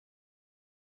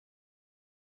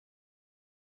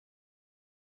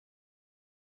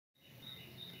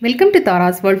Welcome to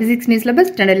Thaaraas World Physics New Syllabus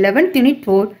Standard 11th Unit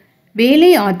 4 Velai,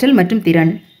 Aattral மற்றும்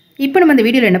திறன். இப்போ நம்ம இந்த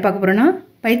வீடியோல என்ன பார்க்க போறோம்னா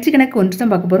பயிற்சி கணக்கு 1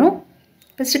 தான் பார்க்க போறோம்.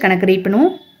 ஃபர்ஸ்ட் கணக்கு ரீட்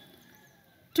பண்ணுவோம்.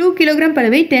 2 kg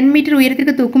பளுவை 10 மீட்டர்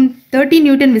உயரத்திற்கு தூக்கும் 30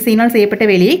 நியூட்டன் விசையினால் செய்யப்பட்ட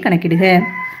வேலையை கணக்கிடுக.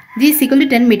 G =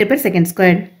 10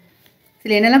 m/s².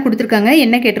 இதுல என்னெல்லாம் கொடுத்திருக்காங்க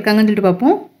என்ன கேட்டிருக்காங்கன்னு சொல்லிட்டு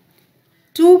பாப்போம்.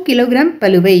 2 kg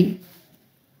பளுவை.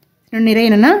 இன்னும்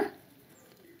நிறைய என்னன்னா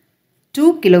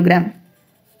 2 kg.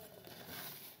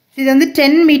 இது வந்து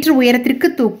 10 மீட்டர் உயரத்திற்கு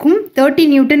தூக்கும் 30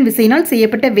 நியூட்டன் விசையினால்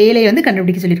செய்யப்பட்ட வேலையை வந்து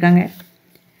கண்டுபிடிக்க சொல்லியிருக்காங்க.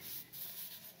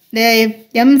 இந்த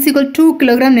m = 2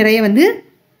 kg நிறைய வந்து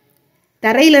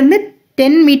தரையிலேருந்து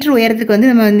 10 மீட்டர் உயரத்துக்கு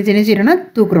வந்து நம்ம வந்து என்ன செய்யறோம்னா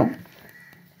தூக்குறோம்.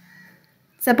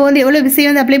 சப்போ வந்து எவ்வளோ விசை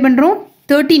வந்து அப்ளை பண்ணுறோம்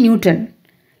 30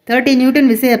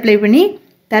 நியூட்டன் விசை அப்ளை பண்ணி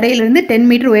தரையிலேருந்து 10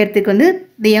 மீட்டர் உயரத்துக்கு வந்து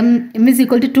இந்த m =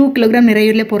 2 kg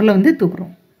நிறையுள்ள பொருளை வந்து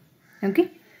தூக்குறோம். ஓகே,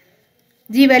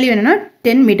 g வேல்யூ என்னென்னா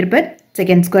 10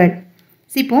 m/s².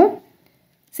 இப்போ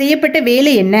செய்யப்பட்ட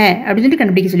வேலை என்ன அப்படின்னு சொல்லிட்டு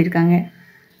கண்டுபிடிக்க சொல்லியிருக்காங்க.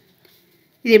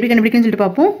 இது எப்படி கண்டுபிடிக்கணும்னு சொல்லிட்டு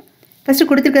பார்ப்போம். ஃபஸ்ட்டு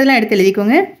கொடுத்துருக்கிறதெல்லாம் எடுத்து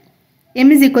எழுதிக்கோங்க. m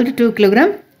 = 2 kg,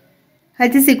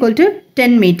 h =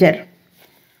 10 metre,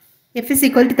 f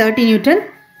 = 30 Newton,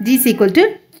 g =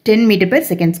 10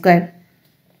 m/s².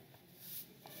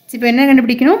 இப்போ என்ன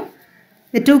கண்டுபிடிக்கணும்?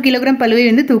 இந்த 2 kg பளுவை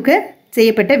வந்து தூக்க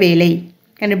செய்யப்பட்ட வேலை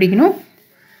கண்டுபிடிக்கணும்.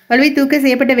 பளுவை தூக்க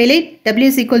செய்யப்பட்ட வேலை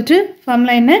W =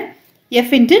 ஃபார்முலா என்ன?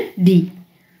 F × D.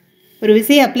 ஒரு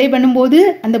விசையை அப்ளை பண்ணும்போது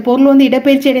அந்த பொருள் வந்து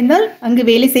இடப்பெயர்ச்சி அடைந்தால் அங்கு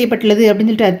வேலை செய்யப்பட்டுள்ளது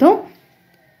அப்படின்னு சொல்லிட்டு அர்த்தம்.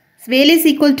 வேலை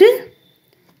 =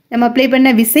 நம்ம அப்ளை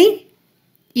பண்ண விசை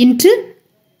இன்ட்டு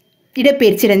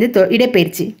இடப்பெயர்ச்சி அடைந்து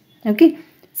இடப்பெயர்ச்சி. ஓகே,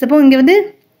 சப்போ இங்கே வந்து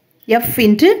F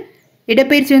 ×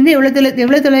 இடப்பெயர்ச்சி வந்து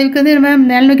எவ்வளோ தொலைவுக்கு வந்து நம்ம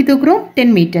மேல் நோக்கி தூக்குறோம்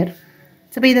 10 மீட்டர்.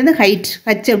 சப்போ இது வந்து ஹைட்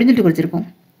H அப்படின்னு சொல்லிட்டு குறிச்சிருக்கோம்.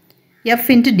 F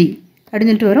 × D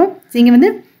அப்படின்னு சொல்லிட்டு வரும். இங்கே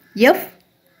வந்து F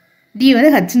D வந்து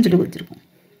ஹச்ன்னு சொல்லி கொடுத்துருக்கோம்.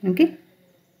 ஓகே,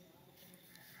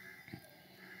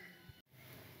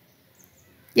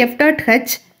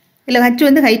 F.H இல்லை ஹச்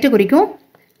வந்து ஹைட்டை குறிக்கும்.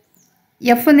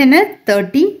 F வந்து என்ன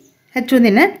 30, ஹச் வந்து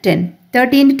என்ன 10.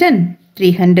 30 ×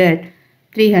 10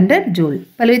 300 ஜூல்.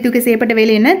 பளுவை தூக்க செய்யப்பட்ட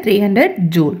வேலை என்ன 300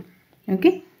 ஜூல்.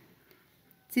 ஓகே,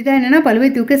 இதுதான் என்னென்னா பளுவை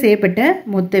தூக்க செய்யப்பட்ட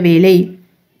மொத்த வேலை.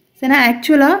 சரினா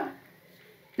ஆக்சுவலாக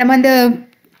நம்ம அந்த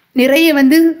நிறைய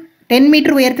வந்து 10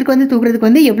 மீட்டர் உயரத்துக்கு வந்து தூக்குறதுக்கு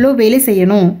வந்து எவ்வளோ வேலை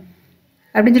செய்யணும்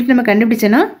அப்படின்னு சொல்லிட்டு நம்ம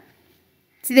கண்டுபிடிச்சோன்னா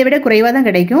இதை விட குறைவாக தான்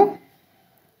கிடைக்கும்.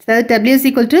 அதாவது W =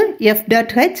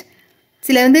 F.H.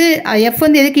 சில வந்து F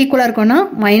வந்து எதுக்கு ஈக்குவலாக இருக்கும்னா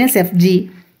 -Fg.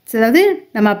 அதாவது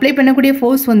நம்ம அப்ளை பண்ணக்கூடிய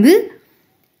ஃபோர்ஸ் வந்து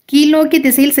கீழ்நோக்கி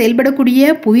திசையில்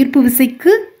செயல்படக்கூடிய புவியீர்ப்பு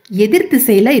விசைக்கு எதிர்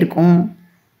திசையில் இருக்கும்.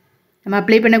 நம்ம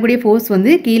அப்ளை பண்ணக்கூடிய ஃபோர்ஸ்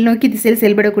வந்து கீழ்நோக்கி திசையில்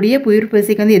செயல்படக்கூடிய புவியீர்ப்பு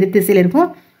விசைக்கு வந்து எதிர் திசையில் இருக்கும்.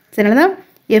 அதனால தான்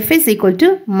F =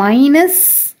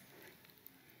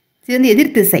 இது வந்து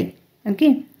எதிர் திசை. ஓகே,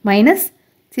 மைனஸ்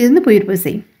இது வந்து புவியீர்ப்பு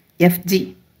விசை Fg.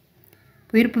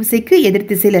 புவியீர்ப்பு விசைக்கு எதிர்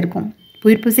திசையில் இருக்கும்,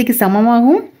 புவியீர்ப்பு விசைக்கு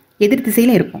சமமாகவும் எதிர்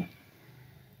திசையில் இருக்கும்.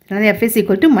 அதனால் F =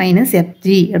 -Fg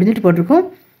அப்படின்னு சொல்லிட்டு போட்டிருக்கோம்.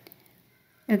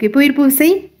 ஓகே, புவியீர்ப்பு விசை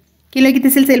கீழ்நோக்கி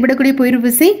திசையில் செயல்படக்கூடிய புவியீர்ப்பு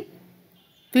விசை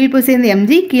வந்து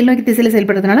mg, கீழ்நோக்கி திசையில்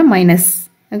செயல்படுறதுனால minus.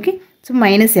 Okay, so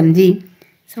 -mg.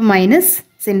 So minus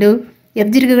சென்று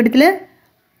Fg இருக்க இடத்துல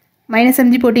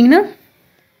 -mg போட்டிங்கன்னா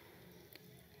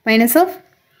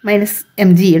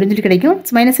 -mg அப்படின்னு சொல்லி கிடைக்கும்.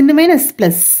 So minus into minus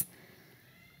plus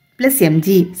mg.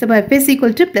 So இப்போ F =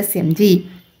 +mg.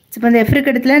 ஸோ இப்போ அந்த F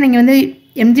இருக்க இடத்துல நீங்கள் வந்து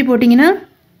mg போட்டிங்கன்னா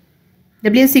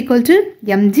W =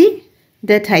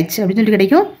 mg.h அப்படின்னு சொல்லி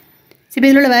கிடைக்கும். ஸோ இப்போ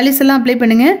இதில் உள்ள வேல்யூஸ் எல்லாம் அப்ளை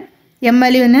பண்ணுங்கள். m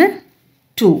வேல்யூ என்ன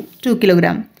 2 kg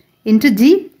இன்ட்டு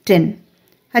g 10,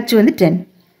 h வந்து 10.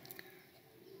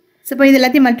 ஸோ இப்போ இது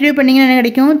எல்லாத்தையும் மல்டிப்ளை பண்ணிங்கன்னா என்ன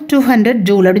கிடைக்கும் 200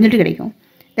 ஜூல் அப்படின்னு சொல்லிட்டு கிடைக்கும்.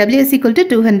 W =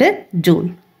 200 joule.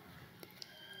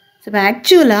 ஸோ இப்போ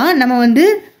ஆக்சுவலாக நம்ம வந்து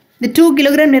இந்த 2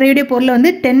 kg நிறையுடைய பொருளை வந்து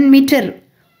 10 மீட்டர்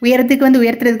உயரத்துக்கு வந்து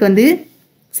உயர்த்துறதுக்கு வந்து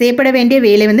செய்யப்பட வேண்டிய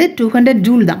வேலை வந்து 200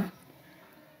 ஜூல் தான்.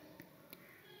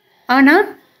 ஆனால்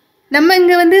நம்ம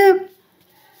இங்கே வந்து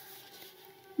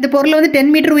இந்த பொருளை வந்து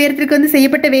 10 மீட்டர் உயரத்துக்கு வந்து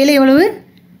செய்யப்பட்ட வேலை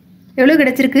எவ்வளோ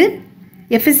கிடச்சிருக்கு?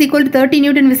 F = 30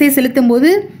 நியூட்டன் விசையை செலுத்தும்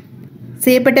போது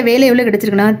செய்யப்பட்ட வேலை எவ்வளோ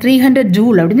கிடச்சிருக்குன்னா 300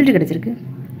 ஜூல் அப்படின்னு சொல்லிட்டு கிடச்சிருக்கு.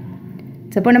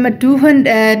 அப்போ நம்ம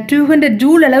 200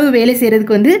 ஜூல் அளவு வேலை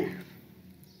செய்கிறதுக்கு வந்து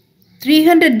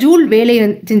 300 ஜூல் வேலை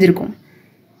செஞ்சுருக்கோம்.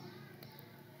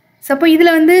 அப்போ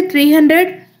இதில் வந்து 300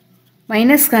 -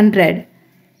 100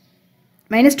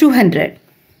 -200.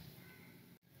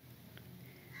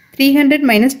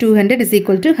 300 - 200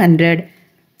 = 100.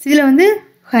 இதில் வந்து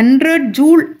 100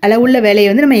 ஜூல் அளவுள்ள வேலையை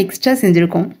வந்து நம்ம எக்ஸ்ட்ரா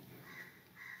செஞ்சுருக்கோம்.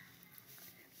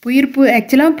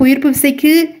 புவியீர்ப்பு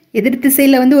விசைக்கு எதிர்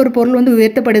திசையில் வந்து ஒரு பொருள் வந்து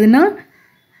உயர்த்தப்படுதுன்னா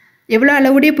எவ்வளோ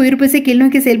அளவுடைய புவியீர்ப்பு விசை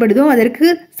கீழ்நோக்கி செயல்படுதோ அதற்கு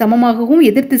சமமாகவும்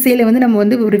எதிர் திசையில் வந்து நம்ம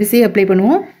வந்து ஒரு விசையை அப்ளை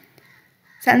பண்ணுவோம்.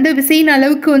 அந்த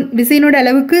விசையினோட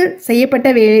அளவுக்கு செய்யப்பட்ட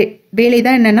வேலை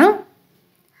தான் என்னென்னா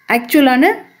ஆக்சுவலான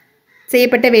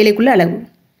செய்யப்பட்ட வேலைக்குள்ள அளவு.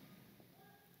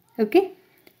 ஓகே,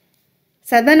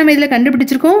 அதான் நம்ம இதில்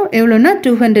கண்டுபிடிச்சிருக்கோம். எவ்வளோன்னா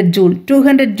 200 ஜூல்.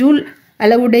 200 ஜூல்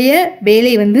அளவுடைய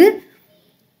வேலை வந்து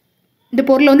இந்த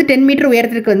பொருளை வந்து 10 மீட்டர்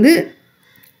உயரத்திற்கு வந்து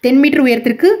 10 மீட்டர்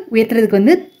உயர்த்துறதுக்கு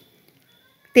வந்து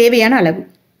தேவையான அளவு.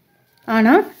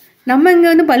 ஆனால் நம்ம இங்கே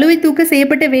வந்து பளுவை தூக்க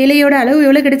செய்யப்பட்ட வேலையோட அளவு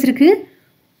எவ்வளோ கிடச்சிருக்கு?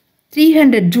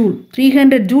 300 ஜூல்.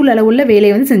 300 ஜூல் அளவுள்ள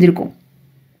வேலையை வந்து செஞ்சுருக்கோம்.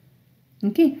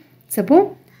 ஓகே, சப்போ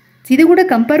இது கூட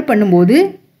கம்பேர் பண்ணும்போது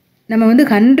நம்ம வந்து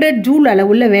 100 ஜூல்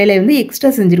அளவுள்ள வேலையை வந்து எக்ஸ்ட்ரா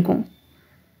செஞ்சுருக்கோம்.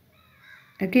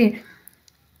 ஓகே,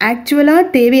 ஆக்சுவலாக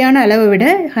தேவையான அளவை விட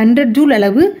 100 ஜூல்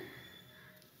அளவு,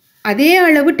 அதே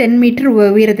அளவு 10 மீட்டர்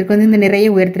உயரத்துக்கு வந்து இந்த நிறைய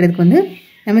உயர்த்துறதுக்கு வந்து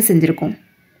நம்ம செஞ்சுருக்கோம்.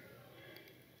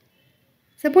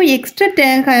 சப்போ எக்ஸ்ட்ரா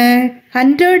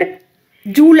 100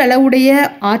 ஜூல் அளவுடைய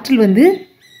ஆற்றல் வந்து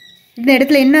இந்த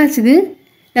இடத்துல என்ன ஆச்சுது?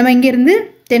 நம்ம இங்கேருந்து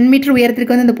 10 மீட்டர்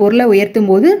உயரத்திற்கு வந்து இந்த பொருளை உயர்த்தும்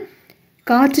போது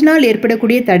காற்றினால்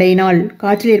ஏற்படக்கூடிய தடையினால்,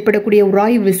 காற்றில் ஏற்படக்கூடிய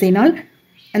உராய்வு விசையினால்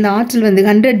அந்த ஆற்றல் வந்து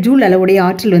 100 ஜூல் அளவுடைய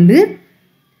ஆற்றல் வந்து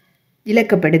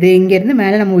இழக்கப்படுது. இங்கேருந்து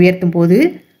மேலே நம்ம உயர்த்தும் போது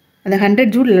அந்த 100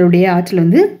 ஜூல் அளவுடைய ஆற்றல்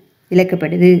வந்து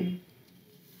இழக்கப்படுது.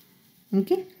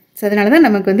 ஓகே, ஸோ அதனால தான்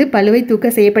நமக்கு வந்து பளுவை தூக்க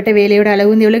செய்யப்பட்ட வேலையோட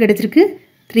அளவு வந்து எவ்வளோ கிடச்சிருக்கு?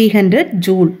 300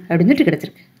 ஜூல் அப்படின்னு சொல்லிட்டு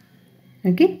கிடச்சிருக்கு.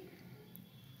 ஓகே,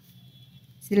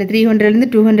 இதில் 300லேருந்து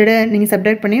 200 நீங்கள்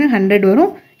சப்ட்ராக்ட் பண்ணிங்கன்னா 100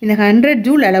 வரும். இந்த 100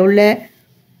 ஜூல் அளவுள்ள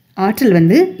ஆற்றல்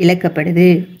வந்து இழக்கப்படுது.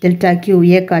 டெல்டா கியூ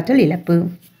இயக்காற்றல் இழப்பு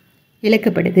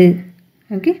இழக்கப்படுது.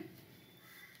 ஓகே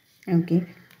ஓகே,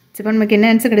 இப்போ நமக்கு என்ன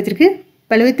ஆன்சர் கிடச்சிருக்கு?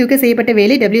 பளுவை தூக்க செய்யப்பட்ட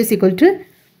வேலை W =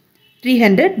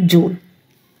 300 ஜூல்.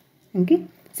 ஓகே,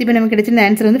 இப்போ நமக்கு கிடச்சிருந்த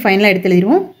ஆன்சர் வந்து ஃபைனலாக எடுத்து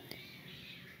எழுதிடுவோம்.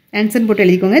 ஆன்சர் போட்டு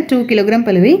எழுதிக்கோங்க. 2 கிலோகிராம்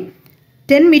பளுவை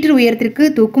 10 மீட்டர் உயரத்திற்கு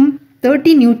தூக்கும்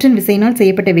 30 நியூட்டன் விசையினால்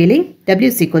செய்யப்பட்ட வேலை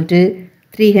W =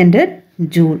 300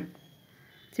 ஜூல்.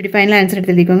 சரி, ஃபைனலாக ஆன்சர்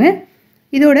எடுத்து எழுதிக்கோங்க.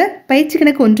 இதோட பயிற்சி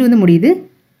கணக்கு 1 வந்து முடியுது.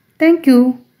 தேங்க்யூ.